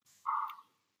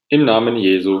Im Namen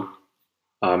Jesu.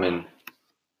 Amen.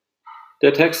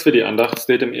 Der Text für die Andacht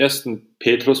steht im 1.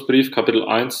 Petrusbrief, Kapitel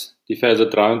 1, die Verse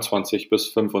 23 bis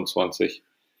 25.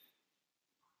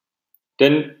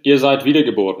 Denn ihr seid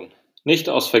wiedergeboren, nicht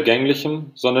aus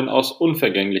vergänglichem, sondern aus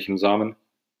unvergänglichem Samen,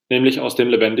 nämlich aus dem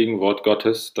lebendigen Wort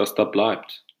Gottes, das da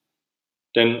bleibt.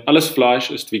 Denn alles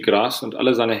Fleisch ist wie Gras und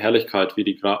alle seine Herrlichkeit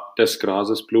wie des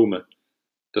Grases Blume.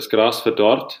 Das Gras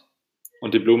verdorrt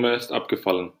und die Blume ist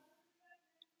abgefallen.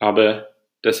 Aber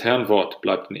des Herrn Wort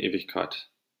bleibt in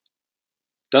Ewigkeit.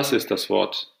 Das ist das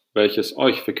Wort, welches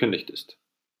euch verkündigt ist.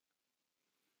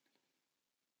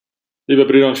 Liebe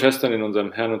Brüder und Schwestern in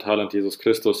unserem Herrn und Heiland Jesus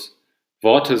Christus,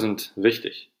 Worte sind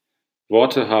wichtig.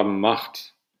 Worte haben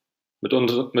Macht. Mit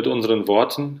unseren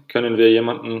Worten können wir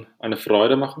jemandem eine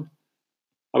Freude machen,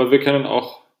 aber wir können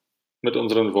auch mit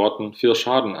unseren Worten viel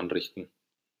Schaden anrichten.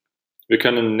 Wir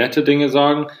können nette Dinge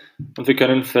sagen und wir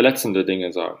können verletzende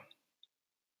Dinge sagen.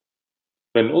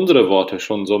 Wenn unsere Worte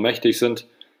schon so mächtig sind,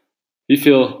 wie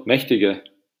viel mächtiger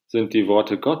sind die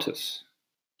Worte Gottes?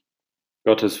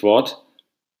 Gottes Wort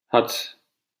hat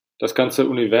das ganze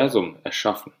Universum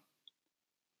erschaffen.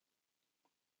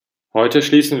 Heute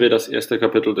schließen wir das erste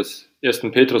Kapitel des 1.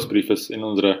 Petrusbriefes in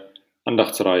unserer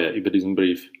Andachtsreihe über diesen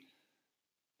Brief.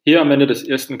 Hier am Ende des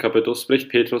ersten Kapitels spricht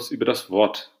Petrus über das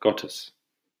Wort Gottes.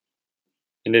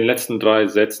 In den letzten 3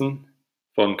 Sätzen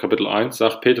von Kapitel 1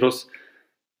 sagt Petrus,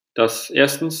 dass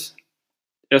erstens,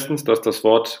 dass das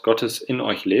Wort Gottes in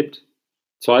euch lebt,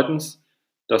 zweitens,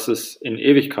 dass es in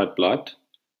Ewigkeit bleibt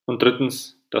und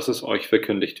drittens, dass es euch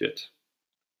verkündigt wird.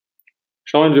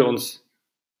 Schauen wir uns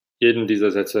jeden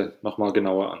dieser Sätze nochmal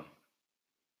genauer an.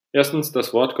 Erstens,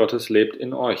 das Wort Gottes lebt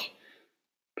in euch.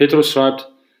 Petrus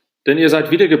schreibt, denn ihr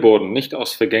seid wiedergeboren, nicht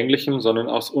aus vergänglichem, sondern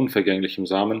aus unvergänglichem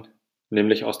Samen,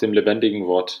 nämlich aus dem lebendigen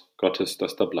Wort Gottes,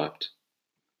 das da bleibt.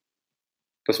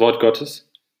 Das Wort Gottes,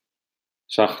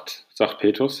 sagt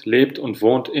Petrus, lebt und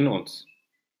wohnt in uns.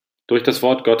 Durch das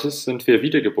Wort Gottes sind wir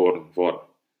wiedergeboren worden.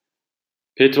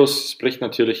 Petrus spricht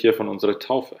natürlich hier von unserer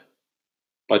Taufe.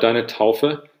 Bei deiner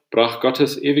Taufe brach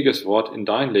Gottes ewiges Wort in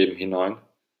dein Leben hinein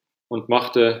und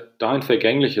machte dein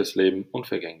vergängliches Leben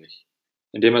unvergänglich,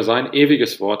 indem er sein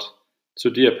ewiges Wort zu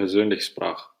dir persönlich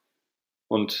sprach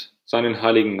und seinen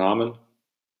heiligen Namen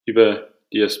über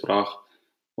dir sprach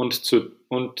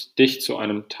und dich zu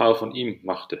einem Teil von ihm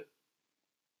machte.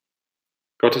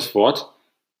 Gottes Wort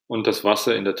und das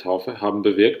Wasser in der Taufe haben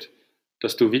bewirkt,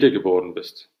 dass du wiedergeboren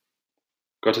bist.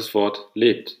 Gottes Wort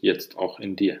lebt jetzt auch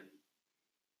in dir.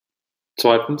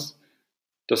 Zweitens,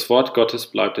 das Wort Gottes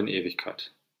bleibt in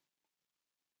Ewigkeit.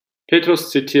 Petrus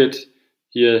zitiert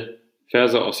hier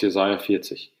Verse aus Jesaja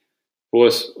 40, wo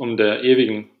es um der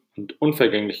ewigen und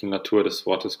unvergänglichen Natur des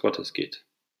Wortes Gottes geht.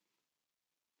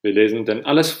 Wir lesen, denn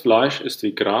alles Fleisch ist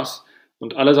wie Gras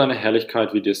und alle seine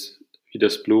Herrlichkeit wie des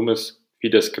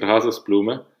Grases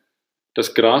Blume.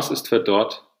 Das Gras ist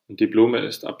verdorrt und die Blume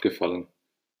ist abgefallen,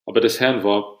 aber des Herrn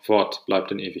Wort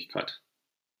bleibt in Ewigkeit.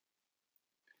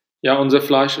 Ja, unser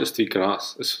Fleisch ist wie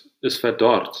Gras, es ist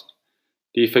verdorrt.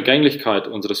 Die Vergänglichkeit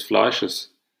unseres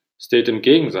Fleisches steht im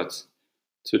Gegensatz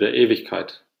zu der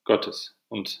Ewigkeit Gottes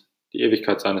und die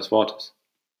Ewigkeit seines Wortes.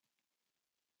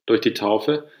 Durch die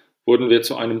Taufe wurden wir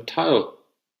zu einem Teil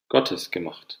Gottes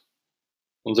gemacht.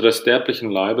 Unsere sterblichen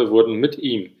Leibe wurden mit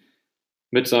ihm,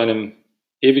 mit seinem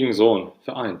ewigen Sohn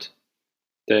vereint,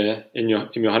 der im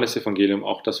Johannesevangelium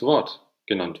auch das Wort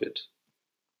genannt wird.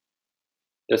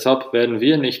 Deshalb werden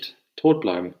wir nicht tot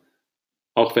bleiben,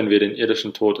 auch wenn wir den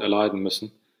irdischen Tod erleiden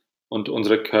müssen und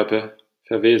unsere Körper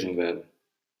verwesen werden.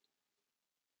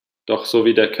 Doch so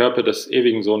wie der Körper des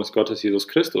ewigen Sohnes Gottes Jesus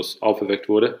Christus auferweckt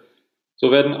wurde,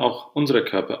 so werden auch unsere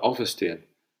Körper auferstehen,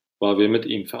 weil wir mit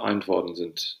ihm vereint worden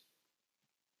sind.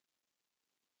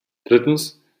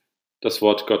 Drittens, das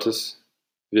Wort Gottes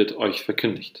wird euch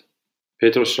verkündigt.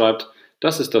 Petrus schreibt,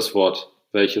 das ist das Wort,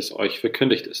 welches euch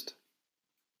verkündigt ist.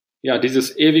 Ja,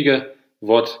 dieses ewige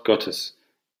Wort Gottes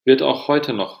wird auch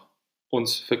heute noch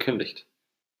uns verkündigt.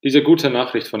 Diese gute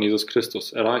Nachricht von Jesus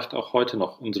Christus erreicht auch heute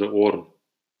noch unsere Ohren.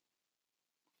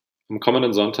 Am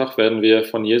kommenden Sonntag werden wir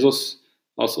von Jesus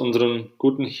aus unseren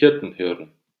guten Hirten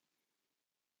hören.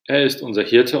 Er ist unser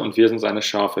Hirte und wir sind seine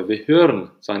Schafe. Wir hören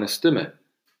seine Stimme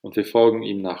und wir folgen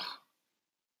ihm nach.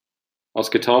 Als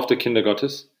getaufte Kinder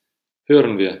Gottes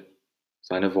hören wir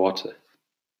seine Worte.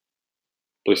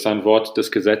 Durch sein Wort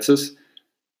des Gesetzes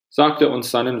sagt er uns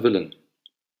seinen Willen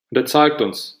und er zeigt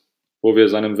uns, wo wir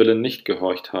seinem Willen nicht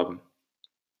gehorcht haben.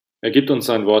 Er gibt uns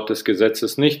sein Wort des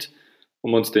Gesetzes nicht,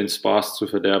 um uns den Spaß zu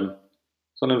verderben,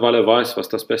 sondern weil er weiß, was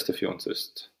das Beste für uns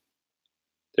ist.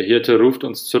 Der Hirte ruft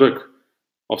uns zurück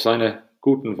auf seine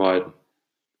guten Weiden.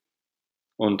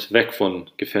 und weg von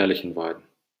gefährlichen Weiden.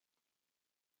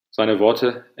 Seine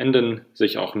Worte ändern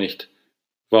sich auch nicht,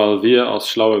 weil wir als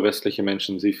schlaue westliche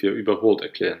Menschen sie für überholt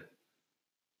erklären.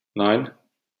 Nein,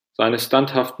 seine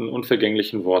standhaften,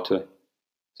 unvergänglichen Worte,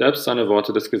 selbst seine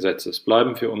Worte des Gesetzes,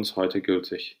 bleiben für uns heute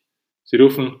gültig. Sie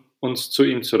rufen uns zu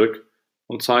ihm zurück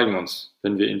und zeigen uns,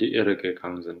 wenn wir in die Irre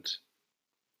gegangen sind.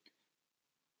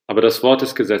 Aber das Wort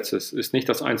des Gesetzes ist nicht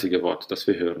das einzige Wort, das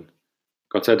wir hören.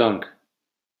 Gott sei Dank.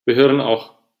 Wir hören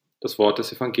auch das Wort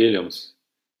des Evangeliums.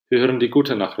 Wir hören die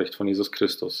gute Nachricht von Jesus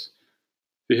Christus.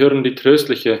 Wir hören die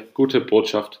tröstliche, gute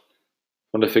Botschaft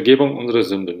von der Vergebung unserer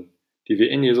Sünden, die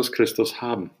wir in Jesus Christus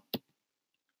haben.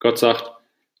 Gott sagt,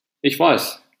 ich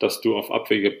weiß, dass du auf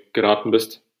Abwege geraten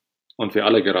bist, und wir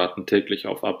alle geraten täglich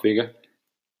auf Abwege,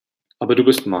 aber du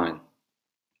bist mein.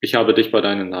 Ich habe dich bei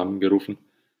deinem Namen gerufen,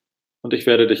 und ich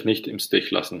werde dich nicht im Stich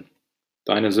lassen.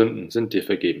 Deine Sünden sind dir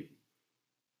vergeben.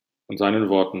 Und seinen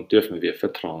Worten dürfen wir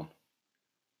vertrauen.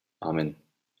 Amen.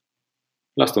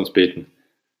 Lasst uns beten.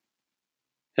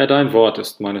 Herr, dein Wort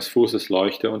ist meines Fußes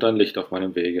Leuchte und ein Licht auf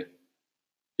meinem Wege.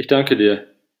 Ich danke dir,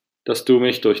 dass du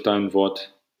mich durch dein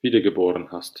Wort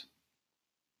wiedergeboren hast.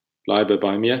 Bleibe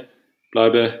bei mir,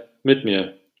 bleibe mit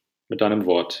mir, mit deinem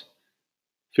Wort.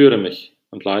 Führe mich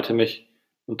und leite mich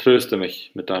und tröste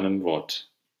mich mit deinem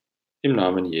Wort. Im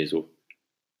Namen Jesu.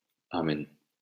 Amen.